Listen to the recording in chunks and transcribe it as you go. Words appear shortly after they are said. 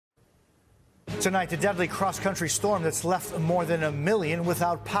Tonight, the deadly cross-country storm that's left more than 1 million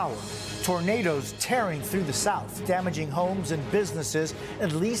without power. Tornadoes tearing through the south, damaging homes and businesses,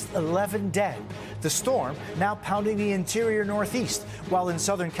 at least 11 dead. The storm now pounding the interior northeast, while in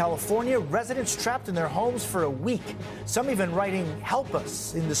Southern California, residents trapped in their homes for a week. Some even writing, "Help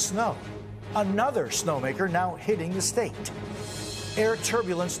us," in the snow. Another snowmaker now hitting the state. Air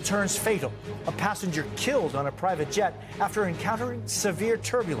turbulence turns fatal. A passenger killed on a private jet after encountering severe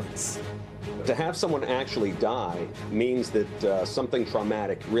turbulence. To have someone actually die means that something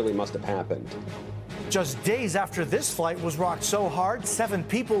traumatic really must have happened. Just days after this flight was rocked so hard, 7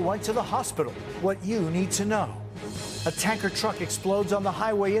 people went to the hospital. What you need to know. A tanker truck explodes on the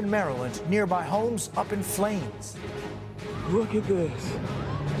highway in Maryland. Nearby homes up in flames. Look at this.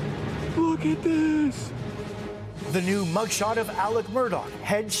 Look at this. The new mugshot of Alec Murdaugh,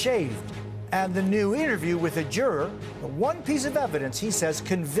 head shaved. And the new interview with a juror, the one piece of evidence he says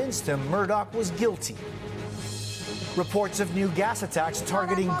convinced him Murdaugh was guilty. Reports of new gas attacks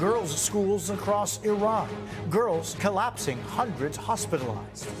targeting girls' schools across Iran. Girls collapsing, hundreds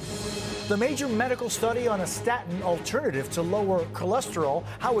hospitalized. The major medical study on a statin alternative to lower cholesterol,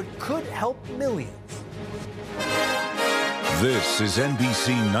 how it could help millions. This is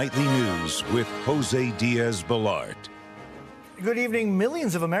NBC Nightly News with Jose Diaz-Balart. Good evening.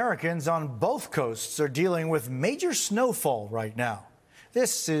 Millions of Americans on both coasts are dealing with major snowfall right now.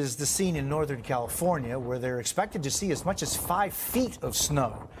 This is the scene in Northern California where they're expected to see as much as 5 feet of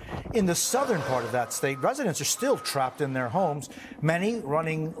snow. In the southern part of that state, residents are still trapped in their homes, many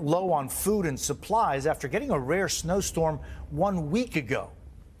running low on food and supplies after getting a rare snowstorm 1 week ago.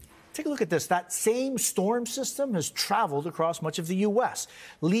 Take a look at this. That same storm system has traveled across much of the U.S.,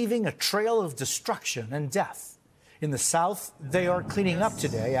 leaving a trail of destruction and death. In the south, they are cleaning up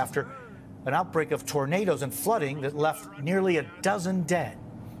today after an outbreak of tornadoes and flooding that left nearly a dozen dead.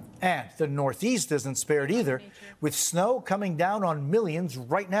 And the northeast isn't spared either, with snow coming down on millions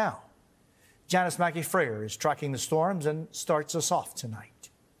right now. Janice Mackey-Freyer is tracking the storms and starts us off tonight.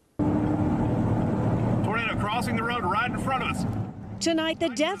 Tornado crossing the road right in front of us. Tonight, the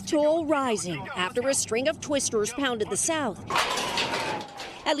death toll rising after a string of twisters pounded the south.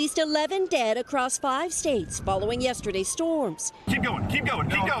 At least 11 dead across 5 states following yesterday's storms. Keep going, keep going,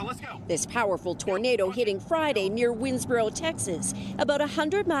 keep going, let's go. This powerful tornado hitting Friday near Winsboro, Texas, about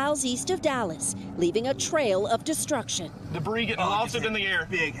 100 miles east of Dallas, leaving a trail of destruction. Debris getting lofted in the air.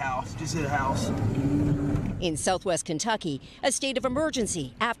 Big house, just hit a house. In southwest Kentucky, a state of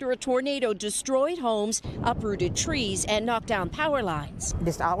emergency after a tornado destroyed homes, uprooted trees, and knocked down power lines.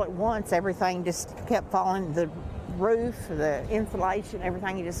 Just all at once, everything just kept falling. The roof, the insulation,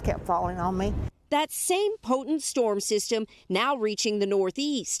 everything just kept falling on me. That same potent storm system now reaching the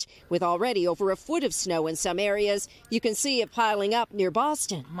northeast. With already over a foot of snow in some areas, you can see it piling up near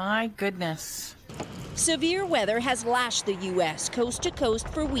Boston. My goodness. Severe weather has lashed the U.S. coast to coast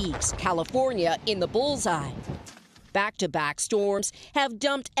for weeks. California in the bullseye. Back-to-back storms have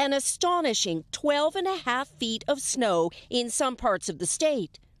dumped an astonishing 12.5 feet of snow in some parts of the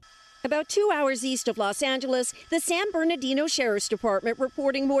state. About 2 hours east of Los Angeles, the San Bernardino Sheriff's Department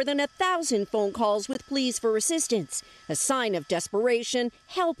reporting more than 1,000 phone calls with pleas for assistance. A sign of desperation,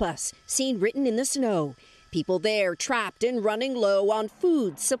 "Help us," seen written in the snow. People there trapped and running low on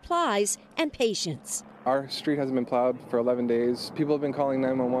food, supplies, and patience. Our street hasn't been plowed for 11 days. People have been calling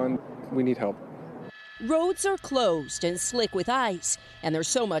 911. We need help. Roads are closed and slick with ice, and there's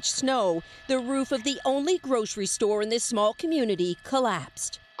so much snow, the roof of the only grocery store in this small community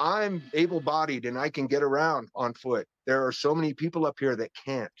collapsed. I'm able-bodied and I can get around on foot. There are so many people up here that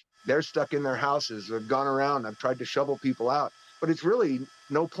can't. They're stuck in their houses. They've gone around. I've tried to shovel people out, but it's really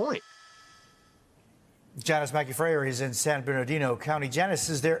no point. Janice Mackey-Freyer is in San Bernardino County. Janice,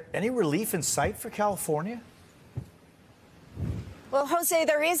 is there any relief in sight for California? Well, Jose,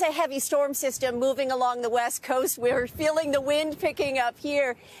 there is a heavy storm system moving along the west coast. We're feeling the wind picking up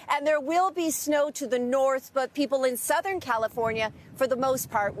here, and there will be snow to the north, but people in Southern California, for the most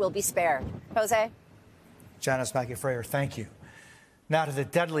part, will be spared. Jose? Janice Mackey-Freyer, thank you. Now to the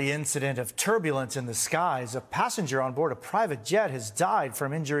deadly incident of turbulence in the skies. A passenger on board a private jet has died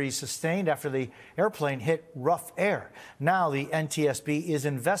from injuries sustained after the airplane hit rough air. Now the NTSB is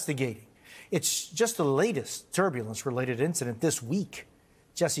investigating. It's just the latest turbulence-related incident this week.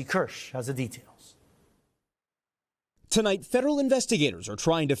 Jesse Kirsch has the details. Tonight, federal investigators are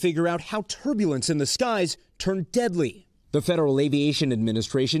trying to figure out how turbulence in the skies turned deadly. The Federal Aviation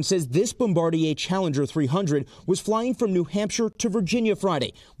Administration says this Bombardier Challenger 300 was flying from New Hampshire to Virginia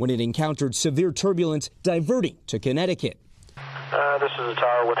Friday when it encountered severe turbulence, diverting to Connecticut. This is a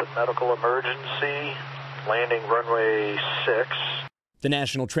tower with a medical emergency, landing runway 6. The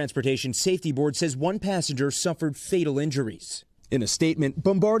National Transportation Safety Board says one passenger suffered fatal injuries. In a statement,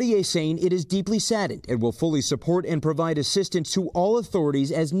 Bombardier saying it is deeply saddened and will fully support and provide assistance to all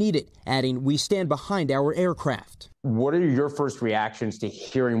authorities as needed, adding, "We stand behind our aircraft." What are your first reactions to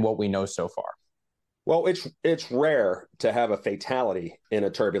hearing what we know so far? Well, it's rare to have a fatality in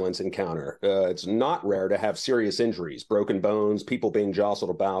a turbulence encounter. It's not rare to have serious injuries, broken bones, people being jostled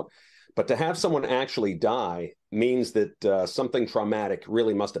about. But to have someone actually die means that something traumatic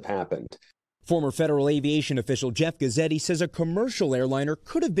really must have happened. Former federal aviation official Jeff Gazzetti says a commercial airliner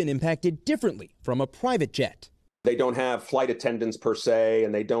could have been impacted differently from a private jet. They don't have flight attendants per se,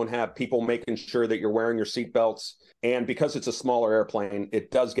 and they don't have people making sure that you're wearing your seatbelts. And because it's a smaller airplane,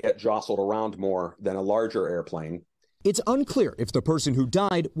 it does get jostled around more than a larger airplane. It's unclear if the person who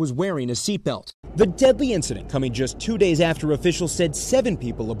died was wearing a seatbelt. The deadly incident coming just 2 days after officials said 7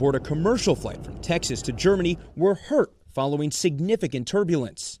 people aboard a commercial flight from Texas to Germany were hurt following significant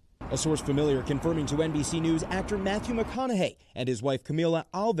turbulence. A source familiar confirming to NBC News actor Matthew McConaughey and his wife Camila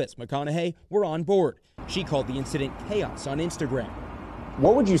Alves McConaughey were on board. She called the incident chaos on Instagram.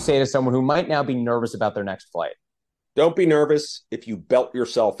 What would you say to someone who might now be nervous about their next flight? Don't be nervous if you belt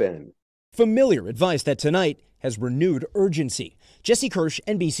yourself in. Familiar advice that tonight has renewed urgency. Jesse Kirsch,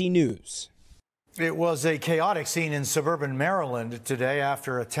 NBC News. It was a chaotic scene in suburban Maryland today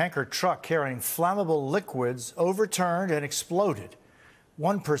after a tanker truck carrying flammable liquids overturned and exploded.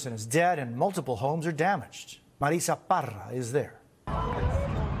 One person is dead and multiple homes are damaged. Marisa Parra is there.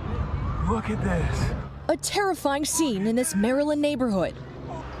 Look at this. A terrifying scene in this Maryland neighborhood.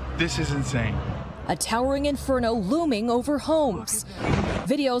 This is insane. A towering inferno looming over homes.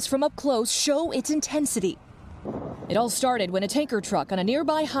 Videos from up close show its intensity. It all started when a tanker truck on a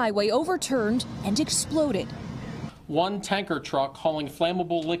nearby highway overturned and exploded. One tanker truck hauling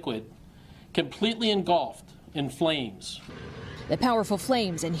flammable liquid completely engulfed in flames. The powerful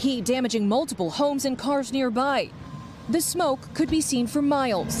flames and heat damaging multiple homes and cars nearby. The smoke could be seen for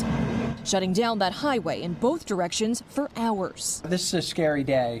miles, shutting down that highway in both directions for hours. This is a scary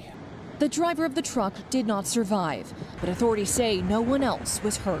day. The driver of the truck did not survive, but authorities say no one else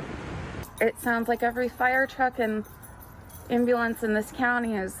was hurt. It sounds like every fire truck and ambulance in this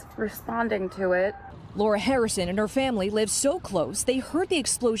county is responding to it. Laura Harrison and her family live so close they heard the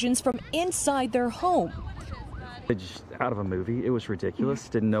explosions from inside their home. Just out of a movie. It was ridiculous.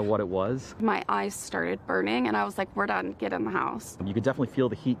 Didn't know what it was. My eyes started burning and I was like, we're done, get in the house. You could definitely feel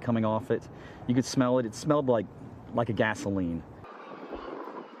the heat coming off it. You could smell it. It smelled like a gasoline.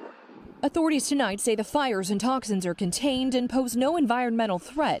 Authorities tonight say the fires and toxins are contained and pose no environmental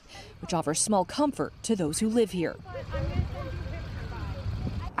threat, which offers small comfort to those who live here.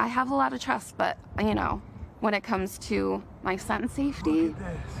 I have a lot of trust, but when it comes to my son's safety,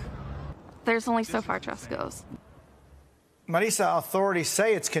 there's only so far trust goes. Marisa, authorities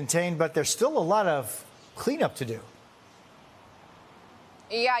say it's contained, but there's still a lot of cleanup to do.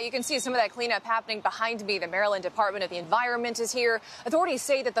 Yeah, you can see some of that cleanup happening behind me. The Maryland Department of the Environment is here. Authorities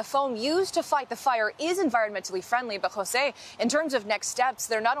say that the foam used to fight the fire is environmentally friendly. But, Jose, in terms of next steps,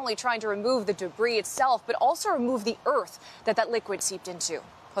 they're not only trying to remove the debris itself, but also remove the earth that liquid seeped into.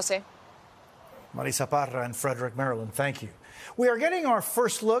 Jose? Marisa Parra in Frederick, Maryland. Thank you. We are getting our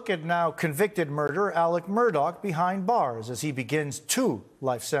first look at now convicted murderer Alec Murdaugh behind bars as he begins 2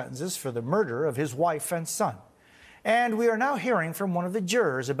 life sentences for the murder of his wife and son. And we are now hearing from one of the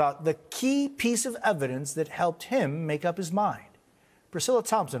jurors about the key piece of evidence that helped him make up his mind. Priscilla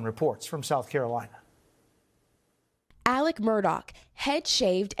Thompson reports from South Carolina. Alec Murdaugh, head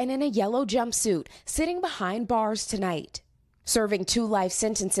shaved and in a yellow jumpsuit, sitting behind bars tonight, serving 2 life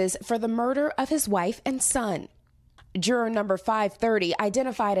sentences for the murder of his wife and son. Juror number 530,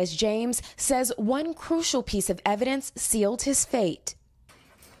 identified as James, says one crucial piece of evidence sealed his fate.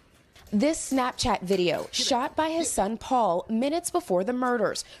 This Snapchat video, shot by his son Paul minutes before the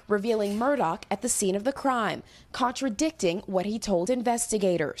murders, revealing Murdaugh at the scene of the crime, contradicting what he told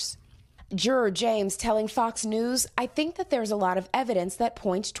investigators. Juror James telling Fox News, "I think that there's a lot of evidence that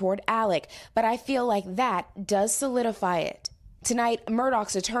points toward Alec, but I feel like that does solidify it." Tonight,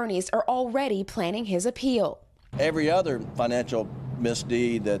 Murdaugh's attorneys are already planning his appeal. Every other financial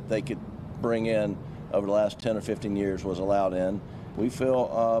misdeed that they could bring in over the last 10 or 15 years was allowed in. We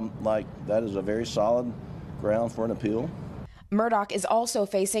feel like that is a very solid ground for an appeal. Murdaugh is also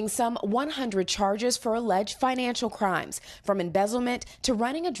facing some 100 charges for alleged financial crimes, from embezzlement to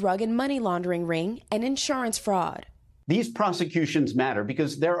running a drug and money laundering ring and insurance fraud. These prosecutions matter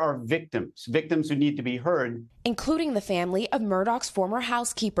because there are victims who need to be heard. Including the family of Murdaugh's former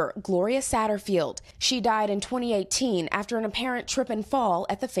housekeeper, Gloria Satterfield. She died in 2018 after an apparent trip and fall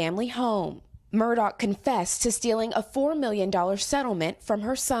at the family home. Murdaugh confessed to stealing a $4 million settlement from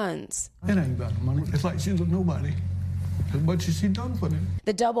her sons. It ain't about the money. It's like she was a nobody. As much as she done for them.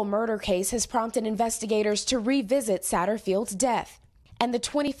 The double murder case has prompted investigators to revisit Satterfield's death and the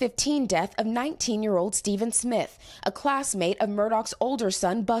 2015 death of 19-year-old Stephen Smith, a classmate of Murdaugh's older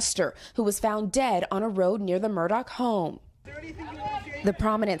son, Buster, who was found dead on a road near the Murdaugh home. The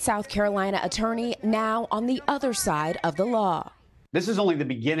prominent South Carolina attorney now on the other side of the law. This is only the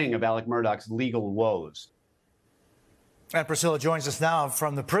beginning of Alec Murdaugh's legal woes. And Priscilla joins us now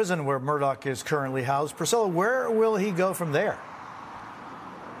from the prison where Murdaugh is currently housed. Priscilla, where will he go from there?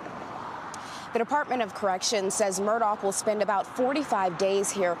 The Department of Corrections says Murdaugh will spend about 45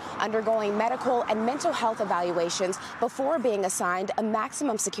 days here undergoing medical and mental health evaluations before being assigned a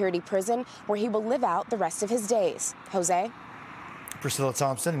maximum security prison where he will live out the rest of his days. Jose? Priscilla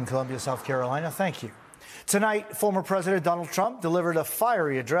Thompson in Columbia, South Carolina. Thank you. Tonight, former President Donald Trump delivered a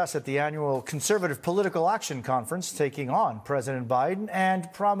fiery address at the annual Conservative Political Action Conference, taking on President Biden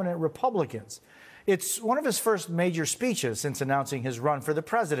and prominent Republicans. It's one of his first major speeches since announcing his run for the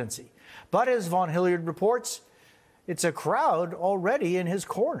presidency. But as Vaughn Hilliard reports, it's a crowd already in his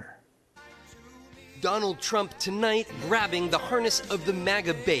corner. Donald Trump tonight grabbing the harness of the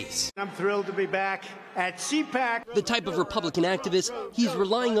MAGA base. I'm thrilled to be back at CPAC. The type of Republican activist he's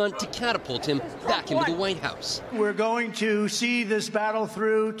relying on to catapult him back into the White House. We're going to see this battle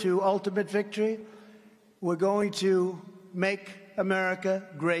through to ultimate victory. We're going to make America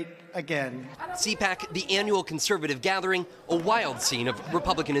great again. CPAC, the annual conservative gathering, a wild scene of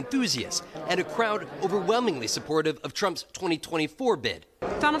Republican enthusiasts and a crowd overwhelmingly supportive of Trump's 2024 bid.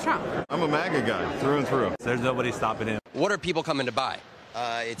 Donald Trump. I'm a MAGA guy, through and through. There's nobody stopping him. What are people coming to buy?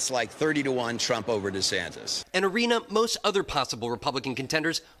 It's like 30-1 Trump over DeSantis. An arena most other possible Republican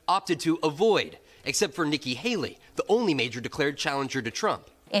contenders opted to avoid, except for Nikki Haley, the only major declared challenger to Trump.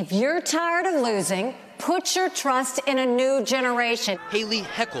 If you're tired of losing, put your trust in a new generation. Haley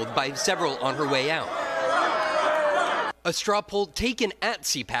heckled by several on her way out. A straw poll taken at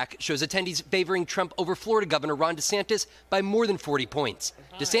CPAC shows attendees favoring Trump over Florida Governor Ron DeSantis by more than 40 points.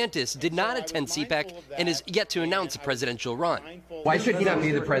 DeSantis did not attend CPAC and is yet to announce a presidential run. Why should he not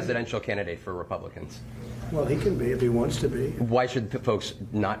be the presidential candidate for Republicans? Well, he can be if he wants to be. Why should folks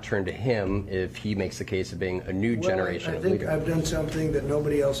not turn to him if he makes the case of being a new generation of leader? I think I've done something that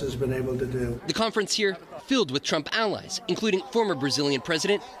nobody else has been able to do. The conference here filled with Trump allies, including former Brazilian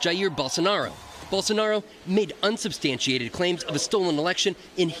President Jair Bolsonaro. Bolsonaro made unsubstantiated claims of a stolen election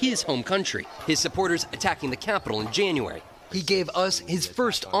in his home country, his supporters attacking the Capitol in January. He gave us his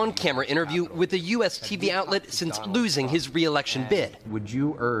first on-camera interview with a U.S. TV outlet since losing his re-election bid. Would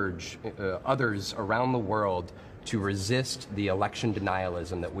you urge others around the world to resist the election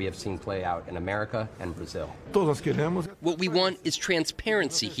denialism that we have seen play out in America and Brazil? What we want is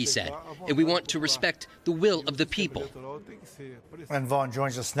transparency, he said, and we want to respect the will of the people. And Vaughn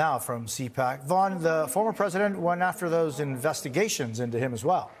joins us now from CPAC. Vaughn, the former president went after those investigations into him as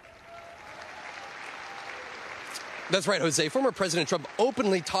well. That's right, Jose. Former President Trump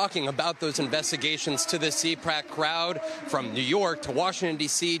openly talking about those investigations to the CPAC crowd from New York to Washington,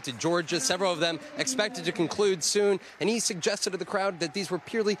 D.C. to Georgia, several of them expected to conclude soon. And he suggested to the crowd that these were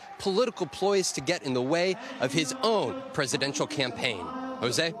purely political ploys to get in the way of his own presidential campaign.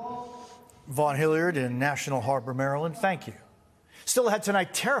 Jose? Vaughn Hilliard in National Harbor, Maryland. Thank you. Still ahead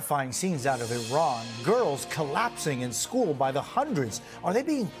tonight, terrifying scenes out of Iran. Girls collapsing in school by the hundreds. Are they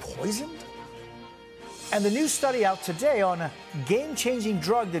being poisoned? And the new study out today on a game-changing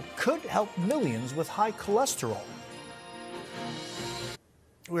drug that could help millions with high cholesterol.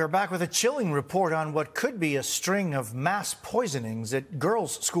 We are back with a chilling report on what could be a string of mass poisonings at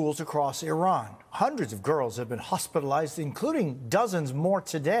girls' schools across Iran. Hundreds of girls have been hospitalized, including dozens more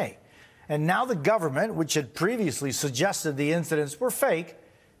today. And now the government, which had previously suggested the incidents were fake,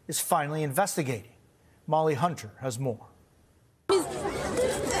 is finally investigating. Molly Hunter has more.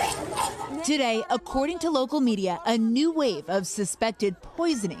 Today, according to local media, a new wave of suspected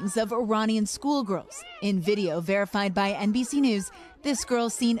poisonings of Iranian schoolgirls. In video verified by NBC News, this girl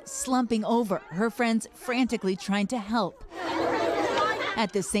seen slumping over, her friends frantically trying to help.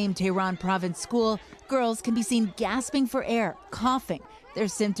 At the same Tehran province school, girls can be seen gasping for air, coughing, their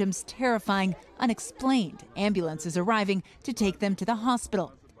symptoms terrifying, unexplained. Ambulances arriving to take them to the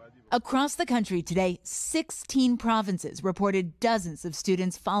hospital. Across the country today, 16 provinces reported dozens of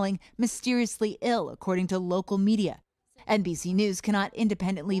students falling mysteriously ill, according to local media. NBC News cannot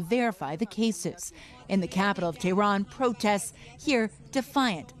independently verify the cases. In the capital of Tehran, protests here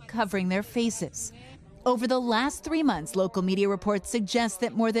defiant, covering their faces. Over the last 3 months, local media reports suggest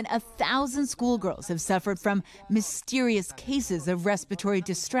that more than 1,000 schoolgirls have suffered from mysterious cases of respiratory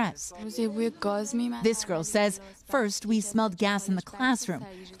distress. This girl says, first we smelled gas in the classroom.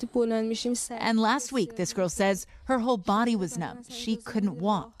 And last week, this girl says her whole body was numb. She couldn't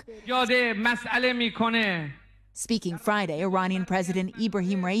walk. Speaking Friday, Iranian President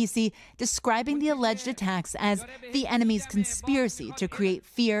Ibrahim Raisi describing the alleged attacks as the enemy's conspiracy to create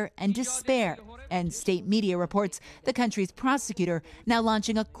fear and despair. And state media reports the country's prosecutor now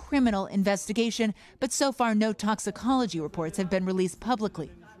launching a criminal investigation, but so far no toxicology reports have been released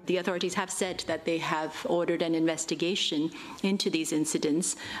publicly. The authorities have said that they have ordered an investigation into these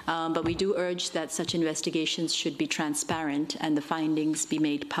incidents, but we do urge that such investigations should be transparent and the findings be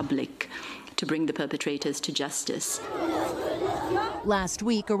made public to bring the perpetrators to justice. Last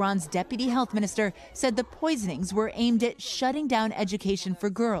week, Iran's deputy health minister said the poisonings were aimed at shutting down education for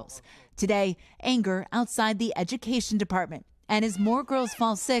girls. Today, anger outside the education department. And as more girls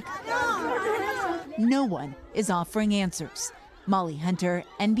fall sick, no one is offering answers. Molly Hunter,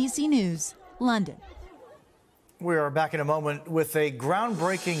 NBC News, London. We are back in a moment with a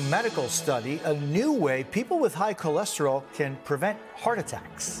groundbreaking medical study, a new way people with high cholesterol can prevent heart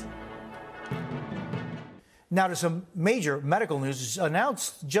attacks. Now to some major medical news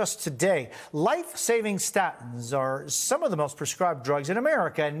announced just today. Life-saving statins are some of the most prescribed drugs in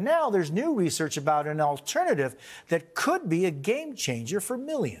America, and now there's new research about an alternative that could be a game changer for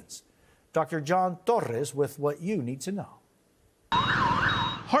millions. Dr. John Torres with what you need to know.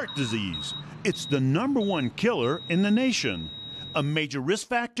 Heart disease. It's the #1 killer in the nation. A major risk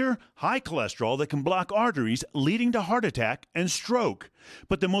factor, high cholesterol that can block arteries, leading to heart attack and stroke.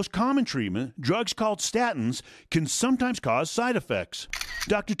 But the most common treatment, drugs called statins, can sometimes cause side effects.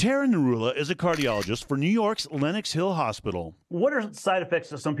 Dr. Tara Narula is a cardiologist for New York's Lenox Hill Hospital. What are side effects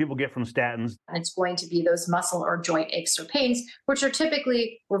that some people get from statins? It's going to be those muscle or joint aches or pains, which are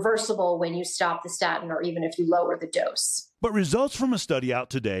typically reversible when you stop the statin or even if you lower the dose. But results from a study out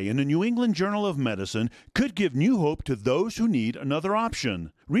today in the New England Journal of Medicine could give new hope to those who need another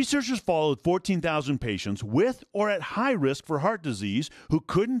option. Researchers followed 14,000 patients with or at high risk for heart disease who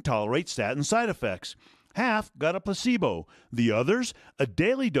couldn't tolerate statin side effects. Half got a placebo. The others, a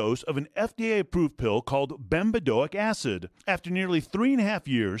daily dose of an FDA-approved pill called bempedoic acid. After nearly 3.5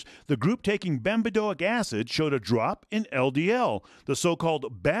 years, the group taking bempedoic acid showed a drop in LDL, the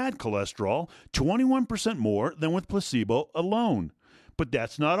so-called bad cholesterol, 21% more than with placebo alone. But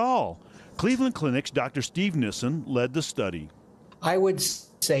that's not all. Cleveland Clinic's Dr. Steve Nissen led the study. I would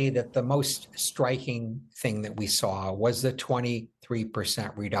say that the most striking thing that we saw was the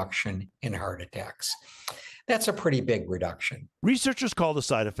 23% reduction in heart attacks. That's a pretty big reduction. Researchers call the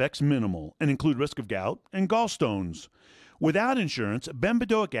side effects minimal and include risk of gout and gallstones. Without insurance,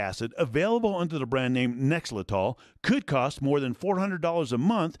 bempedoic acid, available under the brand name Nexletol, could cost more than $400 a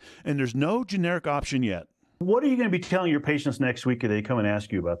month, and there's no generic option yet. What are you going to be telling your patients next week if they come and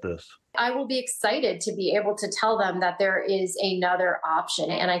ask you about this? I will be excited to be able to tell them that there is another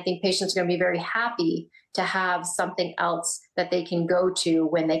option. And I think patients are going to be very happy to have something else that they can go to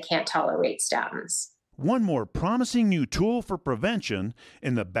when they can't tolerate statins. One more promising new tool for prevention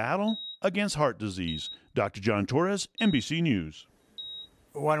in the battle against heart disease. Dr. John Torres, NBC News.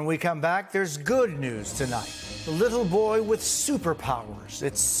 When we come back, there's good news tonight. The little boy with superpowers.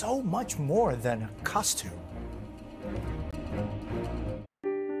 It's so much more than a costume.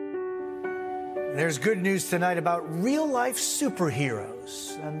 There's good news tonight about real-life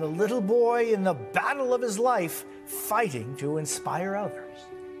superheroes and the little boy in the battle of his life fighting to inspire others.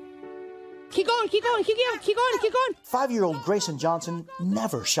 Keep going, keep going, keep going, keep going, keep going. 5-year-old Grayson Johnson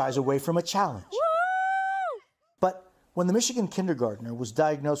never shies away from a challenge. Woo! But when the Michigan kindergartner was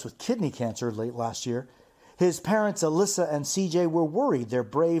diagnosed with kidney cancer late last year, his parents Alyssa and CJ were worried their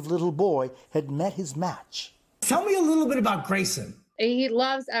brave little boy had met his match. Tell me a little bit about Grayson. He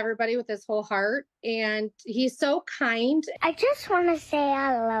loves everybody with his whole heart, and he's so kind. I just want to say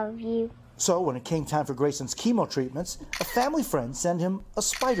I love you. So when it came time for Grayson's chemo treatments, a family friend sent him a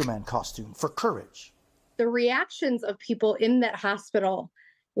Spider-Man costume for courage. The reactions of people in that hospital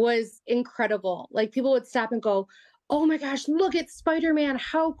was incredible. Like, people would stop and go, "Oh my gosh, look at Spider-Man,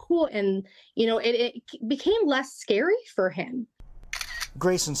 how cool." And, you know, it became less scary for him.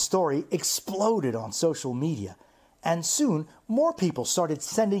 Grayson's story exploded on social media. And soon, more people started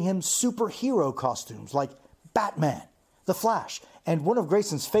sending him superhero costumes like Batman, The Flash, and one of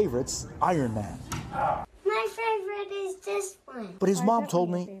Grayson's favorites, Iron Man. My favorite is this one. But his mom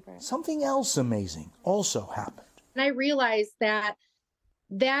told me something else amazing also happened. And I realized that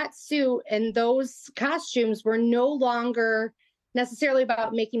that suit and those costumes were no longer necessarily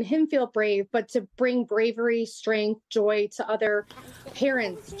about making him feel brave, but to bring bravery, strength, joy to other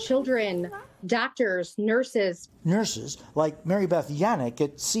parents, children, doctors, nurses. Nurses like Mary Beth Yannick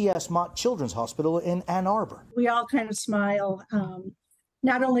at C.S. Mott Children's Hospital in Ann Arbor. We all kind of smile,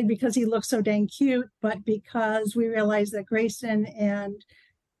 not only because he looks so dang cute, but because we realize that Grayson and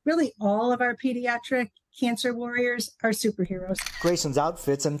really all of our pediatric cancer warriors are superheroes. Grayson's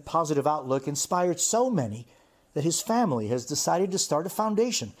outfits and positive outlook inspired so many that his family has decided to start a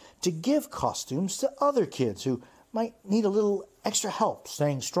foundation to give costumes to other kids who might need a little extra help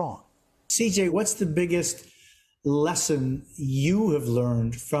staying strong. CJ, what's the biggest lesson you have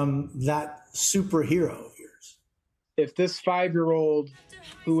learned from that superhero of yours? If this 5-year-old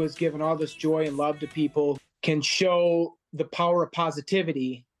who has given all this joy and love to people can show the power of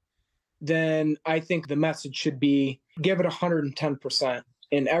positivity, then I think the message should be give it 110%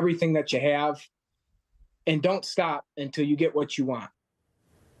 in everything that you have. And don't stop until you get what you want.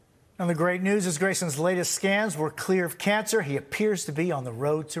 And the great news is Grayson's latest scans were clear of cancer. He appears to be on the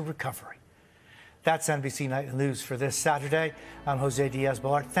road to recovery. That's NBC Nightly News for this Saturday. I'm Jose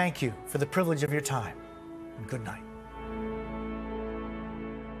Diaz-Balart. Thank you for the privilege of your time, and good night.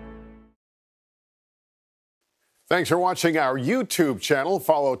 Thanks for watching our YouTube channel.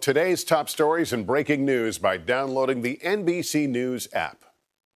 Follow today's top stories and breaking news by downloading the NBC News app.